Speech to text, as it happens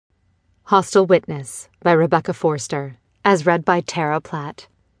Hostile Witness by Rebecca Forster, as read by Tara Platt.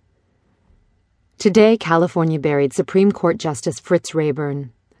 Today, California buried Supreme Court Justice Fritz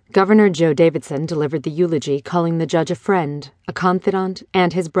Rayburn. Governor Joe Davidson delivered the eulogy, calling the judge a friend, a confidant,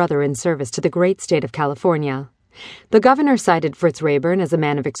 and his brother in service to the great state of California. The governor cited Fritz Rayburn as a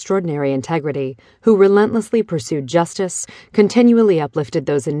man of extraordinary integrity, who relentlessly pursued justice, continually uplifted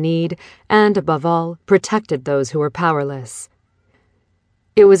those in need, and, above all, protected those who were powerless.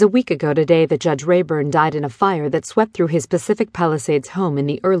 It was a week ago today that Judge Rayburn died in a fire that swept through his Pacific Palisades home in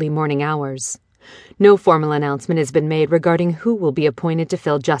the early morning hours. No formal announcement has been made regarding who will be appointed to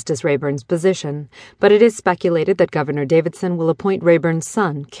fill Justice Rayburn's position, but it is speculated that Governor Davidson will appoint Rayburn's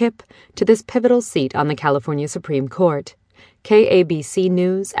son, Kip, to this pivotal seat on the California Supreme Court. KABC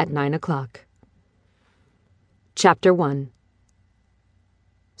News at 9 o'clock. Chapter 1.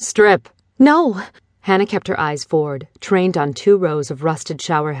 Strip. No! Hannah kept her eyes forward, trained on 2 rows of rusted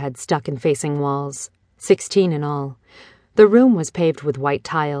showerheads stuck in facing walls, 16 in all. The room was paved with white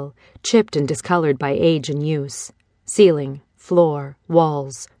tile, chipped and discolored by age and use. Ceiling, floor,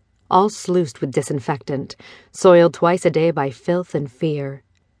 walls, all sluiced with disinfectant, soiled twice a day by filth and fear.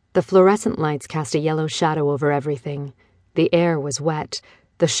 The fluorescent lights cast a yellow shadow over everything. The air was wet.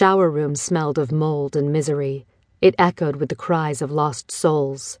 The shower room smelled of mold and misery. It echoed with the cries of lost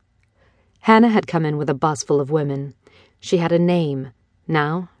souls. Hannah had come in with a bus full of women. She had a name.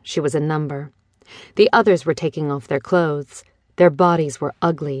 Now she was a number. The others were taking off their clothes. Their bodies were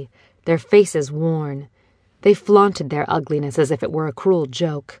ugly, their faces worn. They flaunted their ugliness as if it were a cruel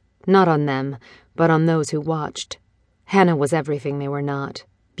joke, not on them, but on those who watched. Hannah was everything they were not.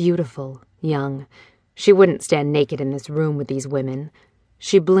 Beautiful, young. She wouldn't stand naked in this room with these women.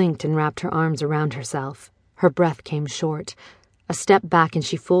 She blinked and wrapped her arms around herself. Her breath came short. A step back and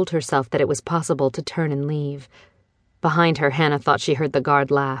she fooled herself that it was possible to turn and leave. Behind her, Hannah thought she heard the guard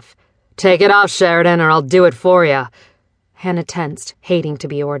laugh. "Take it off, Sheridan, or I'll do it for you." Hannah tensed, hating to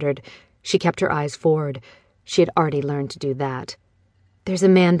be ordered. She kept her eyes forward. She had already learned to do that. "There's a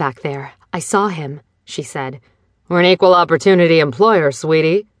man back there. I saw him," she said. "We're an equal opportunity employer,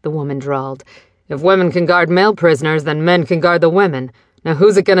 sweetie," the woman drawled. "If women can guard male prisoners, then men can guard the women. Now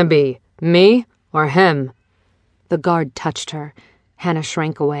who's it gonna be, me or him?" The guard touched her. Hannah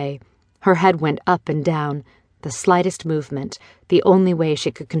shrank away. Her head went up and down. The slightest movement, the only way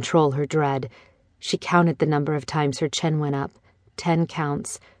she could control her dread. She counted the number of times her chin went up. 10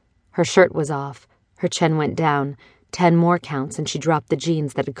 counts. Her shirt was off. Her chin went down. 10 more counts, and she dropped the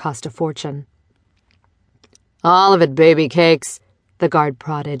jeans that had cost a fortune. "All of it, baby cakes," the guard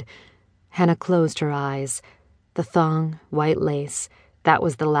prodded. Hannah closed her eyes. The thong, white lace, that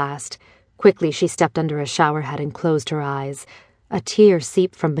was the last. Quickly she stepped under a shower head and closed her eyes. A tear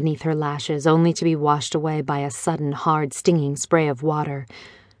seeped from beneath her lashes, only to be washed away by a sudden, hard, stinging spray of water.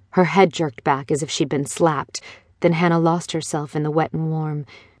 Her head jerked back as if she'd been slapped. Then Hannah lost herself in the wet and warm.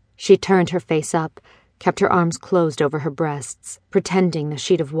 She turned her face up, kept her arms closed over her breasts, pretending the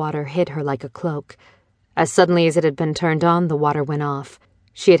sheet of water hid her like a cloak. As suddenly as it had been turned on, the water went off.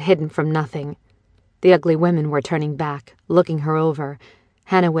 She had hidden from nothing. The ugly women were turning back, looking her over.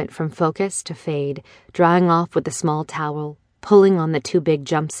 Hannah went from focus to fade, drying off with the small towel, pulling on the too big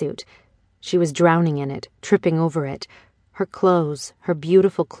jumpsuit. She was drowning in it, tripping over it. Her clothes, her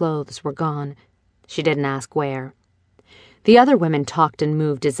beautiful clothes, were gone. She didn't ask where. The other women talked and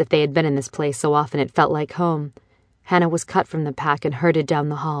moved as if they had been in this place so often it felt like home. Hannah was cut from the pack and herded down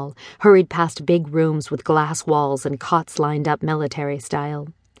the hall, hurried past big rooms with glass walls and cots lined up military style.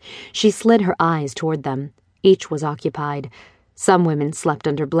 She slid her eyes toward them. Each was occupied. Some women slept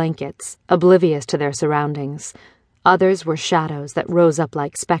under blankets, oblivious to their surroundings. Others were shadows that rose up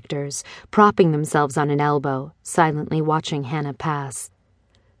like specters, propping themselves on an elbow, silently watching Hannah pass.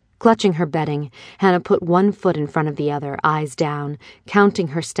 Clutching her bedding, Hannah put one foot in front of the other, eyes down, counting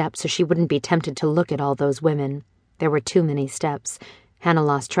her steps so she wouldn't be tempted to look at all those women. There were too many steps. Hannah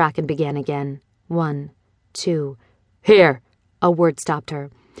lost track and began again. 1, 2. "Here!" A word stopped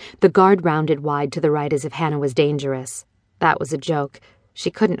her. The guard rounded wide to the right as if Hannah was dangerous. That was a joke. She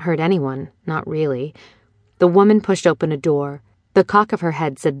couldn't hurt anyone, not really. The woman pushed open a door. The cock of her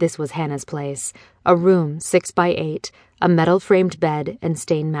head said this was Hannah's place. A room 6 by 8, a metal-framed bed and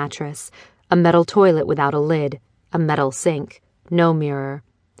stained mattress, a metal toilet without a lid, a metal sink, no mirror.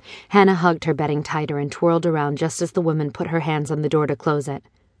 Hannah hugged her bedding tighter and twirled around just as the woman put her hands on the door to close it.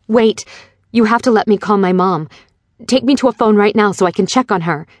 "Wait! You have to let me call my mom. Take me to a phone right now so I can check on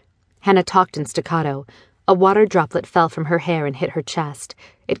her." Hannah talked in staccato. A water droplet fell from her hair and hit her chest.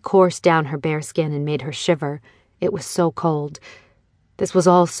 It coursed down her bare skin and made her shiver. It was so cold. This was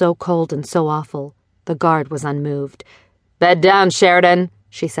all so cold and so awful. The guard was unmoved. "Bed down, Sheridan,"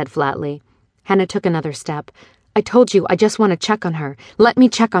 she said flatly. Hannah took another step. "I told you I just want to check on her. Let me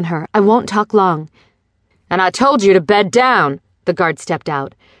check on her. I won't talk long." "And I told you to bed down." The guard stepped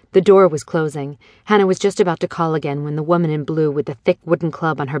out. The door was closing. Hannah was just about to call again when the woman in blue with the thick wooden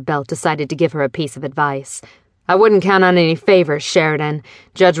club on her belt decided to give her a piece of advice. "I wouldn't count on any favors, Sheridan.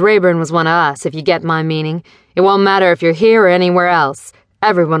 Judge Rayburn was one of us, if you get my meaning. It won't matter if you're here or anywhere else.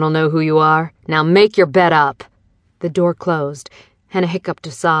 Everyone will know who you are. Now make your bed up." The door closed. Hannah hiccuped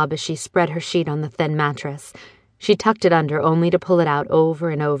a sob as she spread her sheet on the thin mattress. She tucked it under only to pull it out over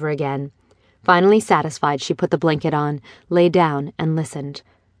and over again. Finally satisfied, she put the blanket on, lay down, and listened.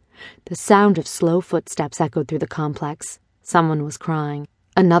 The sound of slow footsteps echoed through the complex. Someone was crying.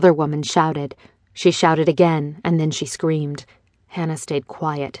 Another woman shouted. She shouted again, and then she screamed. Hannah stayed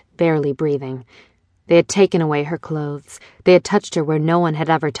quiet, barely breathing. They had taken away her clothes. They had touched her where no one had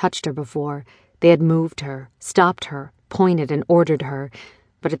ever touched her before. They had moved her, stopped her, pointed and ordered her.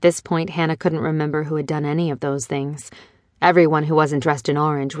 But at this point, Hannah couldn't remember who had done any of those things. Everyone who wasn't dressed in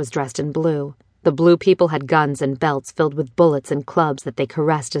orange was dressed in blue. The blue people had guns and belts filled with bullets and clubs that they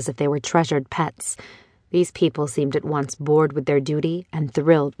caressed as if they were treasured pets. These people seemed at once bored with their duty and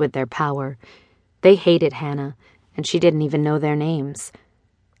thrilled with their power. They hated Hannah, and she didn't even know their names.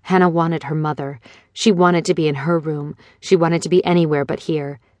 Hannah wanted her mother. She wanted to be in her room. She wanted to be anywhere but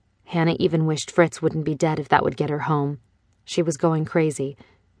here. Hannah even wished Fritz wouldn't be dead if that would get her home. She was going crazy.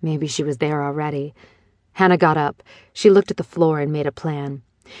 Maybe she was there already. Hannah got up. She looked at the floor and made a plan.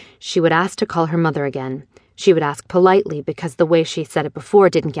 She would ask to call her mother again. She would ask politely because the way she said it before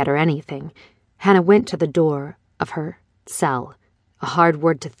didn't get her anything. Hannah went to the door of her cell. A hard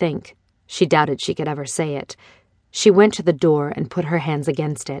word to think. She doubted she could ever say it. She went to the door and put her hands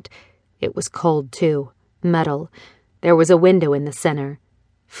against it. It was cold, too. Metal. There was a window in the center.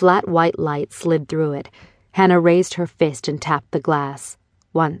 Flat white light slid through it. Hannah raised her fist and tapped the glass.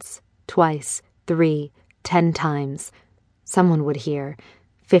 Once, twice, 3, 10 times. Someone would hear.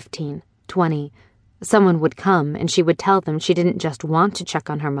 15, 20. Someone would come, and she would tell them she didn't just want to check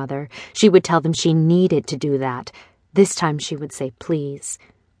on her mother. She would tell them she needed to do that. This time she would say please.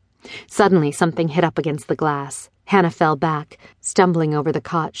 Suddenly, something hit up against the glass. Hannah fell back. Stumbling over the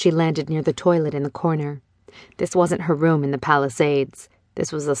cot, she landed near the toilet in the corner. This wasn't her room in the Palisades.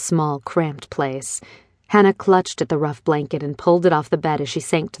 This was a small, cramped place. Hannah clutched at the rough blanket and pulled it off the bed as she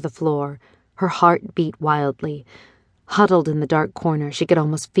sank to the floor. Her heart beat wildly. Huddled in the dark corner, she could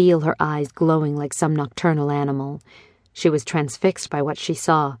almost feel her eyes glowing like some nocturnal animal. She was transfixed by what she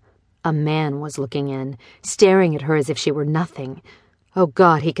saw. A man was looking in, staring at her as if she were nothing. Oh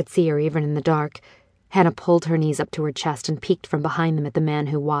God, he could see her even in the dark. Hannah pulled her knees up to her chest and peeked from behind them at the man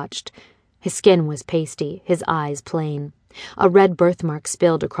who watched. His skin was pasty, his eyes plain. A red birthmark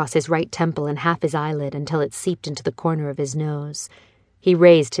spilled across his right temple and half his eyelid until it seeped into the corner of his nose. He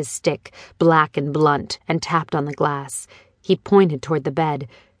raised his stick, black and blunt, and tapped on the glass. He pointed toward the bed.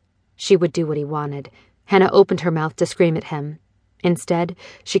 She would do what he wanted. Hannah opened her mouth to scream at him. Instead,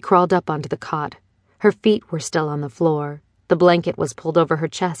 she crawled up onto the cot. Her feet were still on the floor. The blanket was pulled over her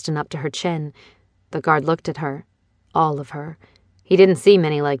chest and up to her chin. The guard looked at her. All of her. He didn't see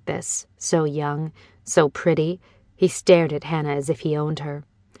many like this. So young, so pretty. He stared at Hannah as if he owned her.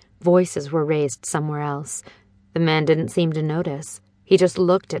 Voices were raised somewhere else. The man didn't seem to notice. He just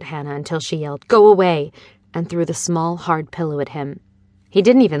looked at Hannah until she yelled, "Go away!" and threw the small, hard pillow at him. He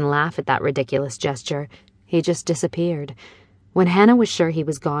didn't even laugh at that ridiculous gesture. He just disappeared. When Hannah was sure he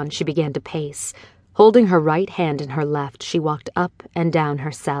was gone, she began to pace. Holding her right hand in her left, she walked up and down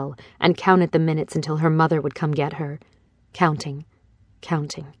her cell and counted the minutes until her mother would come get her. Counting,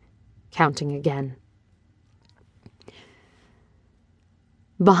 counting, counting again.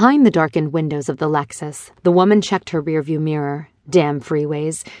 Behind the darkened windows of the Lexus, the woman checked her rearview mirror. Damn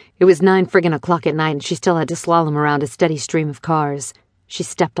freeways. It was 9 friggin' o'clock at night and she still had to slalom around a steady stream of cars. She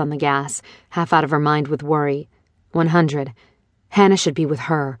stepped on the gas, half out of her mind with worry. 100. Hannah should be with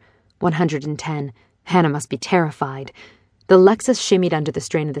her. 110. Hannah must be terrified. The Lexus shimmied under the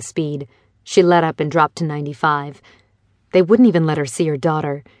strain of the speed. She let up and dropped to 95. They wouldn't even let her see her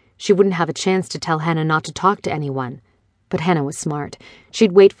daughter. She wouldn't have a chance to tell Hannah not to talk to anyone. But Hannah was smart.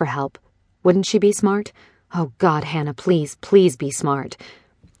 She'd wait for help. Wouldn't she be smart? Oh, God, Hannah, please, please be smart.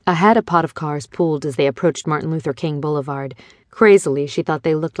 Ahead, a pot of cars pooled as they approached Martin Luther King Boulevard. Crazily, she thought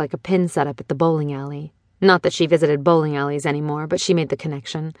they looked like a pin setup at the bowling alley. Not that she visited bowling alleys anymore, but she made the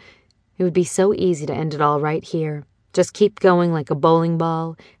connection. It would be so easy to end it all right here. Just keep going like a bowling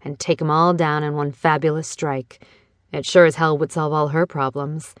ball and take 'em all down in one fabulous strike. It sure as hell would solve all her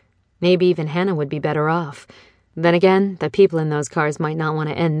problems. Maybe even Hannah would be better off. Then again, the people in those cars might not want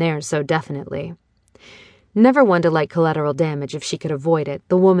to end theirs so definitely. Never one to like collateral damage if she could avoid it,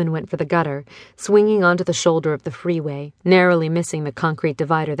 the woman went for the gutter, swinging onto the shoulder of the freeway, narrowly missing the concrete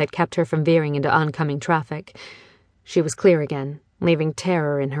divider that kept her from veering into oncoming traffic. She was clear again, leaving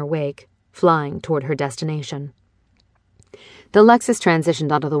terror in her wake, flying toward her destination. The Lexus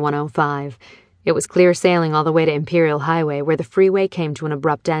transitioned onto the 105. It was clear sailing all the way to Imperial Highway, where the freeway came to an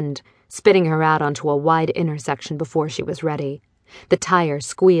abrupt end, spitting her out onto a wide intersection before she was ready. The tires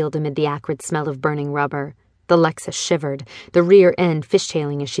squealed amid the acrid smell of burning rubber. The Lexus shivered, the rear end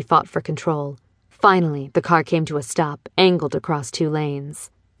fishtailing as she fought for control. Finally, the car came to a stop, angled across 2 lanes.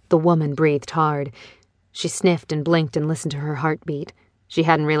 The woman breathed hard. She sniffed and blinked and listened to her heartbeat. She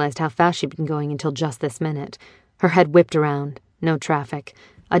hadn't realized how fast she'd been going until just this minute. Her head whipped around. No traffic.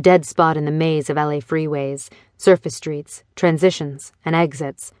 A dead spot in the maze of LA freeways, surface streets, transitions, and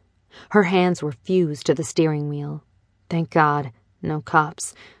exits. Her hands were fused to the steering wheel. Thank God, no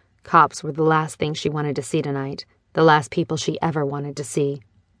cops. Cops were the last thing she wanted to see tonight, the last people she ever wanted to see.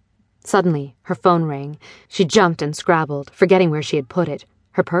 Suddenly, her phone rang. She jumped and scrabbled, forgetting where she had put it.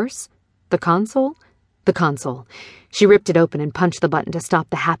 Her purse? The console? The console. She ripped it open and punched the button to stop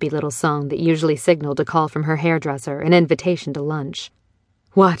the happy little song that usually signaled a call from her hairdresser, an invitation to lunch.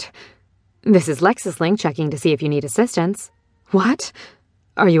 What? This is LexusLink checking to see if you need assistance. What?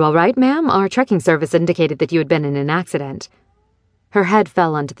 Are you all right, ma'am? Our trekking service indicated that you had been in an accident. Her head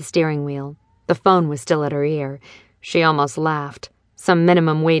fell onto the steering wheel. The phone was still at her ear. She almost laughed. Some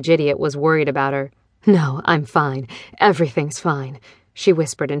minimum-wage idiot was worried about her. No, I'm fine. Everything's fine, she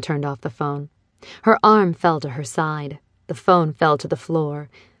whispered and turned off the phone. Her arm fell to her side. The phone fell to the floor.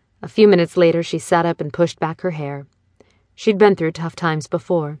 A few minutes later, she sat up and pushed back her hair. She'd been through tough times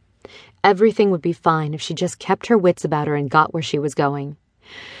before. Everything would be fine if she just kept her wits about her and got where she was going.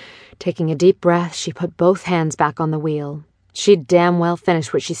 Taking a deep breath, she put both hands back on the wheel. She'd damn well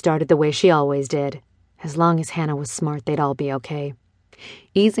finish what she started the way she always did. As long as Hannah was smart, they'd all be okay.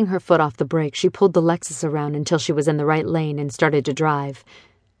 Easing her foot off the brake, she pulled the Lexus around until she was in the right lane and started to drive.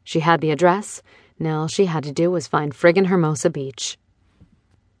 She had the address. Now all she had to do was find friggin' Hermosa Beach.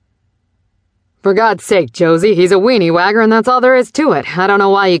 For God's sake, Josie, he's a weenie wagger and that's all there is to it. I don't know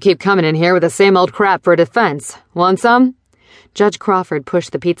why you keep coming in here with the same old crap for defense. Want some? Judge Crawford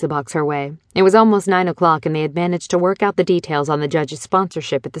pushed the pizza box her way. It was almost 9 o'clock and they had managed to work out the details on the judge's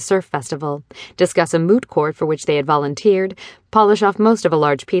sponsorship at the surf festival, discuss a moot court for which they had volunteered, polish off most of a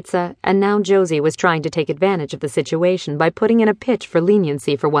large pizza, and now Josie was trying to take advantage of the situation by putting in a pitch for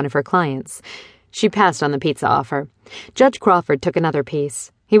leniency for one of her clients. She passed on the pizza offer. Judge Crawford took another piece.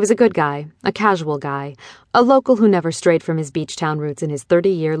 He was a good guy, a casual guy, a local who never strayed from his beach town roots in his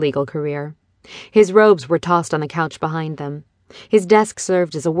 30-year legal career. His robes were tossed on the couch behind them. His desk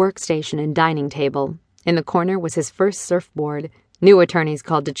served as a workstation and dining table. In the corner was his first surfboard. New attorneys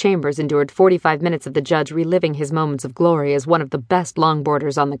called to chambers endured 45 minutes of the judge reliving his moments of glory as one of the best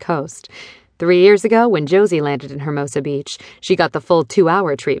longboarders on the coast. 3 years ago, when Josie landed in Hermosa Beach, she got the full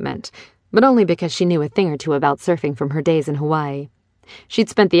 2-hour treatment, but only because she knew a thing or two about surfing from her days in Hawaii. She'd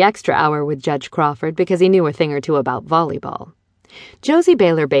spent the extra hour with Judge Crawford because he knew a thing or two about volleyball. Josie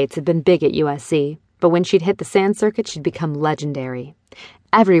Baylor Bates had been big at USC, but when she'd hit the sand circuit, she'd become legendary.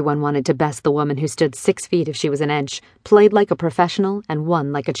 Everyone wanted to best the woman who stood 6 feet if she was an inch, played like a professional, and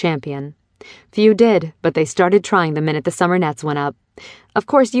won like a champion. Few did, but they started trying the minute the summer nets went up. Of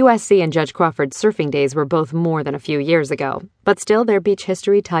course, USC and Judge Crawford's surfing days were both more than a few years ago, but still their beach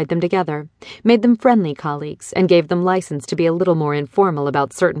history tied them together, made them friendly colleagues, and gave them license to be a little more informal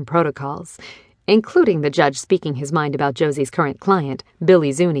about certain protocols, including the judge speaking his mind about Josie's current client,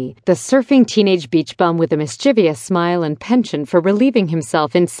 Billy Zuni, the surfing teenage beach bum with a mischievous smile and penchant for relieving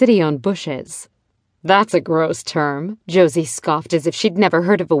himself in city-owned bushes. That's a gross term, Josie scoffed as if she'd never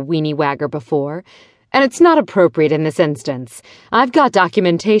heard of a weenie wagger before. And it's not appropriate in this instance. I've got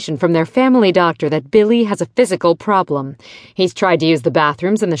documentation from their family doctor that Billy has a physical problem. He's tried to use the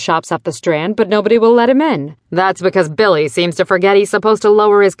bathrooms in the shops up the Strand, but nobody will let him in. That's because Billy seems to forget he's supposed to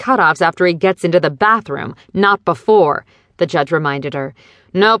lower his cutoffs after he gets into the bathroom, not before, the judge reminded her.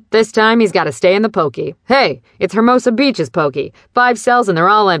 Nope, this time he's got to stay in the pokey. Hey, it's Hermosa Beach's pokey. 5 cells and they're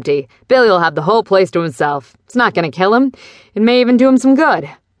all empty. Billy'll have the whole place to himself. It's not going to kill him. It may even do him some good.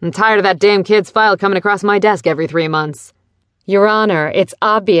 I'm tired of that damn kid's file coming across my desk every 3 months. Your Honor, it's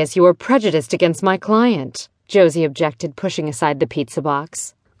obvious you are prejudiced against my client, Josie objected, pushing aside the pizza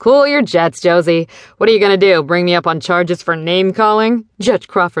box. Cool your jets, Josie. What are you going to do, bring me up on charges for name-calling? Judge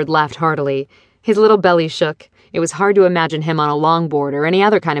Crawford laughed heartily. His little belly shook. It was hard to imagine him on a longboard or any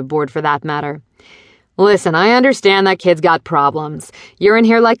other kind of board for that matter. Listen, I understand that kid's got problems. You're in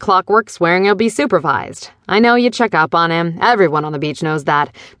here like clockwork swearing he'll be supervised. I know you check up on him. Everyone on the beach knows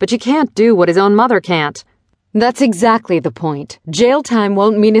that. But you can't do what his own mother can't. That's exactly the point. Jail time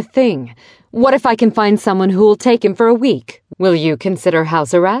won't mean a thing. What if I can find someone who'll take him for a week? Will you consider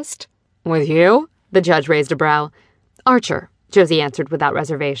house arrest? With you? The judge raised a brow. Archer, Josie answered without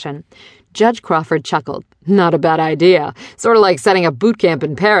reservation. Judge Crawford chuckled. Not a bad idea. Sort of like setting up boot camp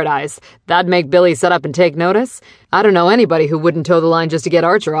in paradise. That'd make Billy set up and take notice. I don't know anybody who wouldn't toe the line just to get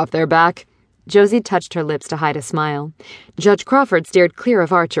Archer off their back. Josie touched her lips to hide a smile. Judge Crawford steered clear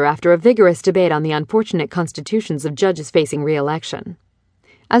of Archer after a vigorous debate on the unfortunate constitutions of judges facing re-election.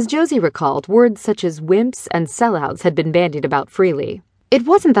 As Josie recalled, words such as wimps and sellouts had been bandied about freely. It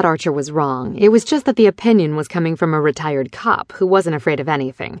wasn't that Archer was wrong. It was just that the opinion was coming from a retired cop who wasn't afraid of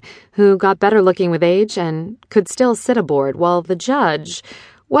anything, who got better looking with age and could still sit aboard, while the judge...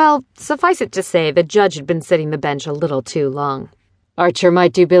 Well, suffice it to say, the judge had been sitting the bench a little too long. Archer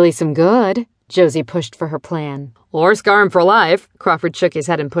might do Billy some good. Josie pushed for her plan. Or scar him for life. Crawford shook his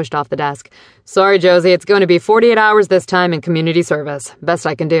head and pushed off the desk. Sorry, Josie, it's going to be 48 hours this time in community service. Best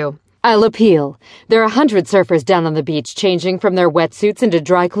I can do. I'll appeal. There are 100 surfers down on the beach changing from their wetsuits into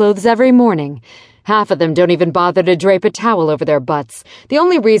dry clothes every morning. Half of them don't even bother to drape a towel over their butts. The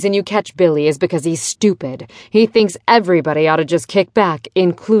only reason you catch Billy is because he's stupid. He thinks everybody ought to just kick back,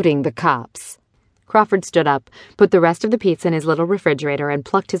 including the cops. Crawford stood up, put the rest of the pizza in his little refrigerator, and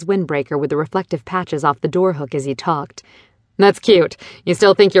plucked his windbreaker with the reflective patches off the door hook as he talked. That's cute. You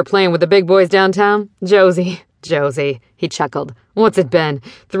still think you're playing with the big boys downtown? Josie, he chuckled. What's it been?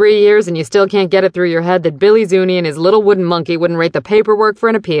 3 years and you still can't get it through your head that Billy Zuni and his little wooden monkey wouldn't rate the paperwork for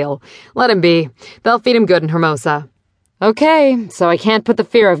an appeal. Let him be. They'll feed him good in Hermosa. Okay, so I can't put the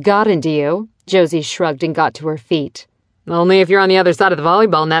fear of God into you. Josie shrugged and got to her feet. Only if you're on the other side of the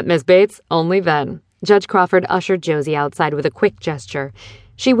volleyball net, Miss Bates. Only then. Judge Crawford ushered Josie outside with a quick gesture.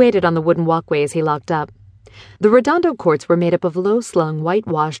 She waited on the wooden walkway as he locked up. The Redondo courts were made up of low-slung,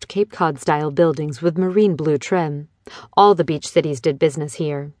 whitewashed Cape Cod-style buildings with marine blue trim. All the beach cities did business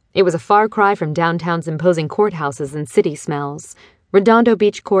here. It was a far cry from downtown's imposing courthouses and city smells. Redondo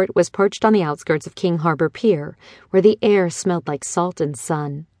Beach Court was perched on the outskirts of King Harbor Pier, where the air smelled like salt and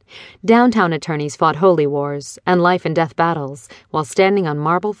sun. Downtown attorneys fought holy wars and life-and-death battles while standing on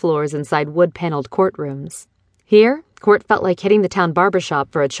marble floors inside wood-paneled courtrooms. Here, court felt like hitting the town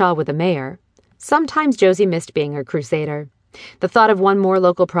barbershop for a chaw with the mayor. Sometimes Josie missed being a crusader. The thought of one more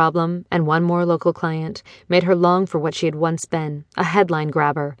local problem and one more local client made her long for what she had once been, a headline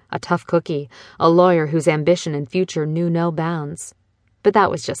grabber, a tough cookie, a lawyer whose ambition and future knew no bounds. But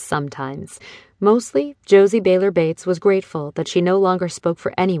that was just sometimes. Mostly, Josie Baylor Bates was grateful that she no longer spoke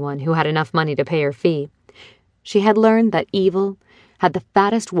for anyone who had enough money to pay her fee. She had learned that evil had the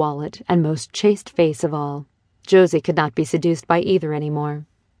fattest wallet and most chaste face of all. Josie could not be seduced by either anymore.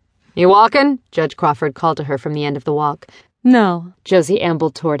 You walking? Judge Crawford called to her from the end of the walk. No, Josie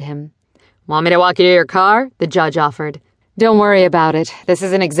ambled toward him. Want me to walk you to your car? The judge offered. Don't worry about it. This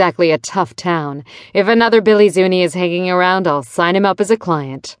isn't exactly a tough town. If another Billy Zuni is hanging around, I'll sign him up as a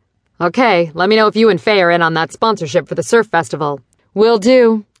client. Okay, let me know if you and Faye are in on that sponsorship for the surf festival. Will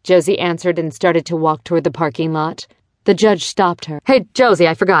do, Josie answered and started to walk toward the parking lot. The judge stopped her. Hey, Josie,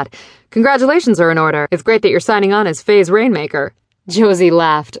 I forgot. Congratulations are in order. It's great that you're signing on as Faye's rainmaker. Josie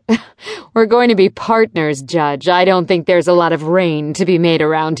laughed. We're going to be partners, Judge. I don't think there's a lot of rain to be made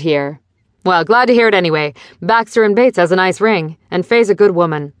around here. Well, glad to hear it anyway. Baxter and Bates has a nice ring, and Faye's a good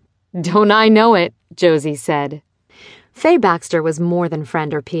woman. Don't I know it, Josie said. Faye Baxter was more than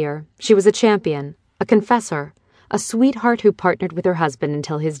friend or peer. She was a champion, a confessor, a sweetheart who partnered with her husband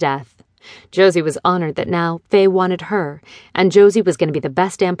until his death. Josie was honored that now Faye wanted her, and Josie was going to be the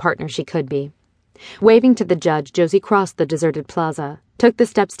best damn partner she could be. Waving to the judge, Josie crossed the deserted plaza, took the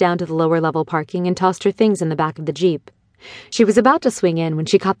steps down to the lower-level parking, and tossed her things in the back of the Jeep. She was about to swing in when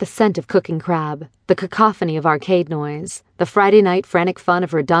she caught the scent of cooking crab, the cacophony of arcade noise, the Friday night frantic fun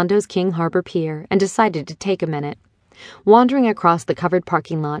of Redondo's King Harbor Pier, and decided to take a minute. Wandering across the covered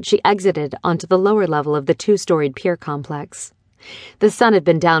parking lot, she exited onto the lower level of the two-storied pier complex. The sun had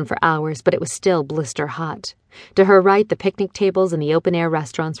been down for hours, but it was still blister hot. To her right, the picnic tables and the open-air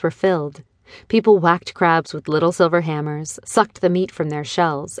restaurants were filled. People whacked crabs with little silver hammers, sucked the meat from their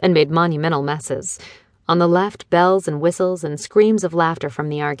shells, and made monumental messes. On the left, bells and whistles and screams of laughter from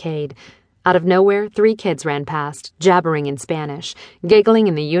the arcade. Out of nowhere, 3 kids ran past, jabbering in Spanish, giggling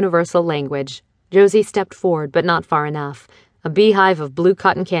in the universal language. Josie stepped forward, but not far enough. A beehive of blue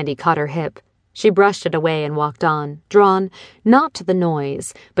cotton candy caught her hip. She brushed it away and walked on, drawn not to the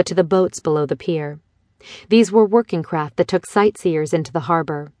noise, but to the boats below the pier. These were working craft that took sightseers into the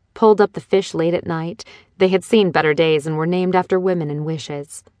harbor, pulled up the fish late at night. They had seen better days and were named after women and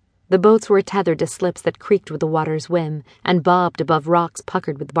wishes. The boats were tethered to slips that creaked with the water's whim and bobbed above rocks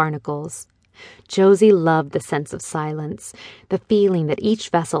puckered with barnacles. Josie loved the sense of silence, the feeling that each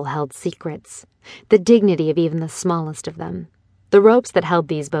vessel held secrets, the dignity of even the smallest of them. The ropes that held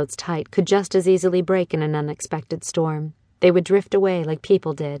these boats tight could just as easily break in an unexpected storm. They would drift away like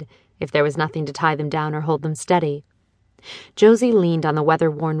people did, if there was nothing to tie them down or hold them steady. Josie leaned on the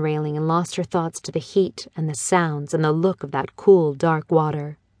weather-worn railing and lost her thoughts to the heat and the sounds and the look of that cool, dark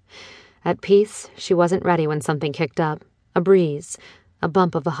water. At peace, she wasn't ready when something kicked up. A breeze, a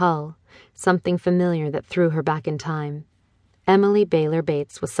bump of a hull, something familiar that threw her back in time. Emily Baylor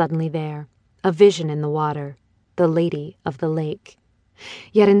Bates was suddenly there, a vision in the water, the lady of the lake.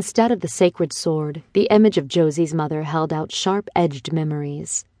 Yet instead of the sacred sword, the image of Josie's mother held out sharp-edged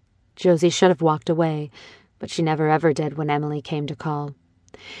memories. Josie should have walked away, but she never ever did when Emily came to call.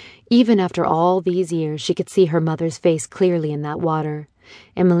 Even after all these years, she could see her mother's face clearly in that water.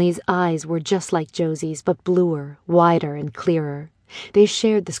 Emily's eyes were just like Josie's, but bluer, wider, and clearer. They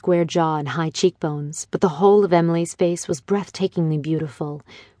shared the square jaw and high cheekbones, but the whole of Emily's face was breathtakingly beautiful,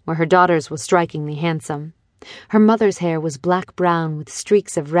 where her daughter's was strikingly handsome. Her mother's hair was black-brown with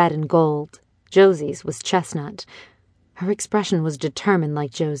streaks of red and gold. Josie's was chestnut. Her expression was determined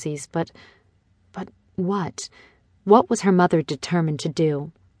like Josie's, but what? What was her mother determined to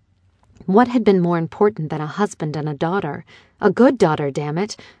do? What had been more important than a husband and a daughter? A good daughter, damn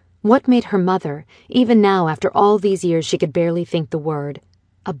it! What made her mother, even now after all these years she could barely think the word,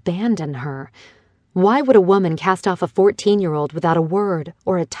 abandon her? Why would a woman cast off a 14-year-old without a word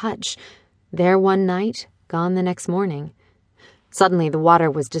or a touch? There one night, gone the next morning. Suddenly the water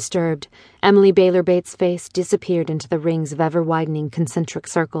was disturbed. Emily Baylor Bates' face disappeared into the rings of ever-widening concentric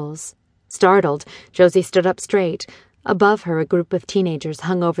circles. Startled, Josie stood up straight. Above her, a group of teenagers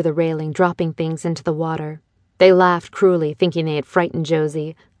hung over the railing, dropping things into the water. They laughed cruelly, thinking they had frightened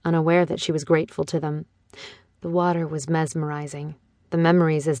Josie, unaware that she was grateful to them. The water was mesmerizing, the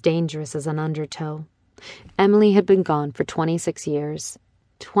memories as dangerous as an undertow. Emily had been gone for 26 years.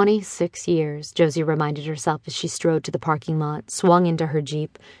 26 years, Josie reminded herself as she strode to the parking lot, swung into her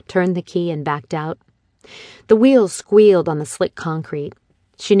Jeep, turned the key, and backed out. The wheels squealed on the slick concrete.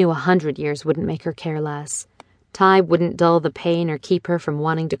 She knew 100 years wouldn't make her care less. Time wouldn't dull the pain or keep her from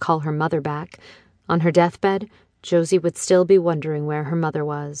wanting to call her mother back. On her deathbed, Josie would still be wondering where her mother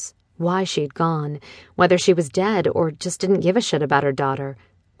was, why she'd gone, whether she was dead or just didn't give a shit about her daughter.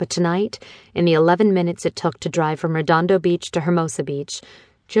 But tonight, in the 11 minutes it took to drive from Redondo Beach to Hermosa Beach,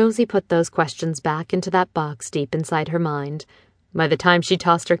 Josie put those questions back into that box deep inside her mind. By the time she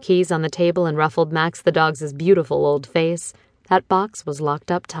tossed her keys on the table and ruffled Max the dog's beautiful old face, that box was locked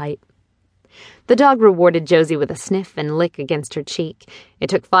up tight. The dog rewarded Josie with a sniff and lick against her cheek. It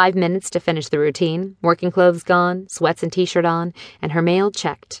took 5 minutes to finish the routine, working clothes gone, sweats and t-shirt on, and her mail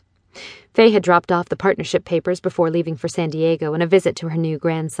checked. Faye had dropped off the partnership papers before leaving for San Diego and a visit to her new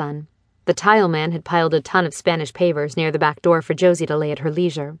grandson. The tile man had piled a ton of Spanish pavers near the back door for Josie to lay at her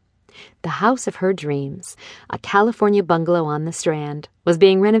leisure. The house of her dreams, a California bungalow on the Strand, was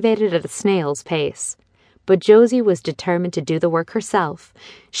being renovated at a snail's pace. But Josie was determined to do the work herself.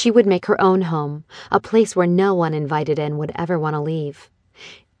 She would make her own home, a place where no one invited in would ever want to leave.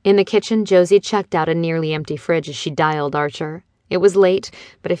 In the kitchen, Josie checked out a nearly empty fridge as she dialed Archer. It was late,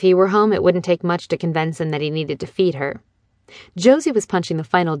 but if he were home, it wouldn't take much to convince him that he needed to feed her. Josie was punching the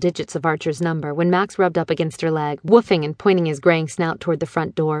final digits of Archer's number when Max rubbed up against her leg, woofing and pointing his graying snout toward the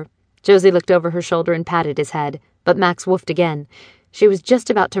front door. Josie looked over her shoulder and patted his head, but Max woofed again. She was just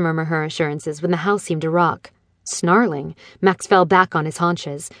about to murmur her assurances when the house seemed to rock. Snarling, Max fell back on his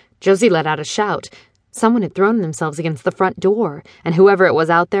haunches. Josie let out a shout. Someone had thrown themselves against the front door, and whoever it was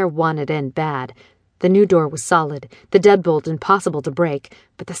out there wanted in bad. The new door was solid, the deadbolt impossible to break,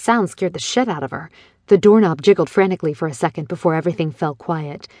 but the sound scared the shit out of her. The doorknob jiggled frantically for a second before everything fell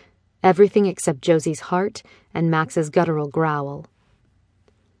quiet. Everything except Josie's heart and Max's guttural growl.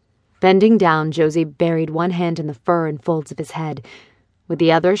 Bending down, Josie buried one hand in the fur and folds of his head. With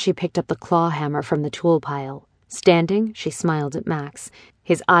the other, she picked up the claw hammer from the tool pile. Standing, she smiled at Max.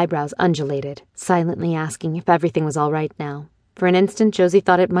 His eyebrows undulated, silently asking if everything was all right now. For an instant, Josie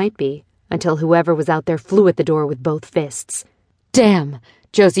thought it might be, until whoever was out there flew at the door with both fists. Damn!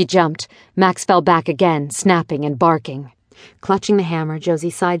 Josie jumped. Max fell back again, snapping and barking. Clutching the hammer,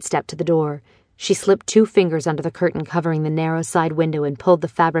 Josie sidestepped to the door. She slipped 2 fingers under the curtain covering the narrow side window and pulled the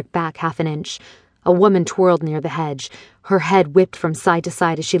fabric back 1/2 inch. A woman twirled near the hedge. Her head whipped from side to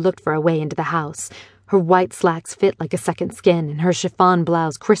side as she looked for a way into the house. Her white slacks fit like a second skin, and her chiffon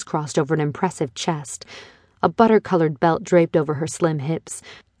blouse crisscrossed over an impressive chest. A butter-colored belt draped over her slim hips.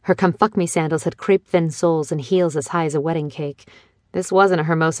 Her come-fuck-me sandals had crepe-thin soles and heels as high as a wedding cake. This wasn't a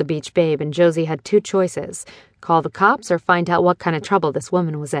Hermosa Beach babe, and Josie had 2 choices: call the cops or find out what kind of trouble this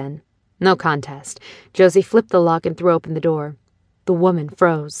woman was in. No contest. Josie flipped the lock and threw open the door. The woman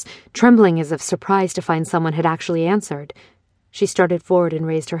froze, trembling as if surprised to find someone had actually answered. She started forward and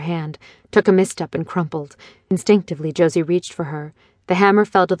raised her hand, took a misstep and crumpled. Instinctively, Josie reached for her. The hammer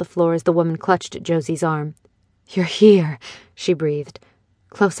fell to the floor as the woman clutched at Josie's arm. "You're here," she breathed.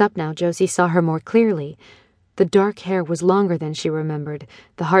 Close up now, Josie saw her more clearly. The dark hair was longer than she remembered.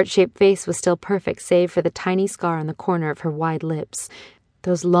 The heart-shaped face was still perfect, save for the tiny scar on the corner of her wide lips.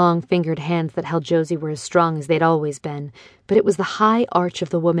 Those long-fingered hands that held Josie were as strong as they'd always been, but it was the high arch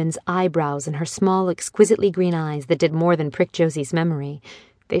of the woman's eyebrows and her small, exquisitely green eyes that did more than prick Josie's memory.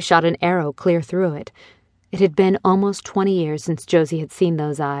 They shot an arrow clear through it. It had been almost 20 years since Josie had seen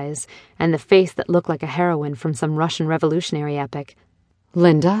those eyes, and the face that looked like a heroine from some Russian revolutionary epic.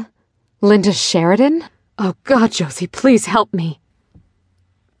 Linda? Linda Sheridan? Oh, God, Josie, please help me.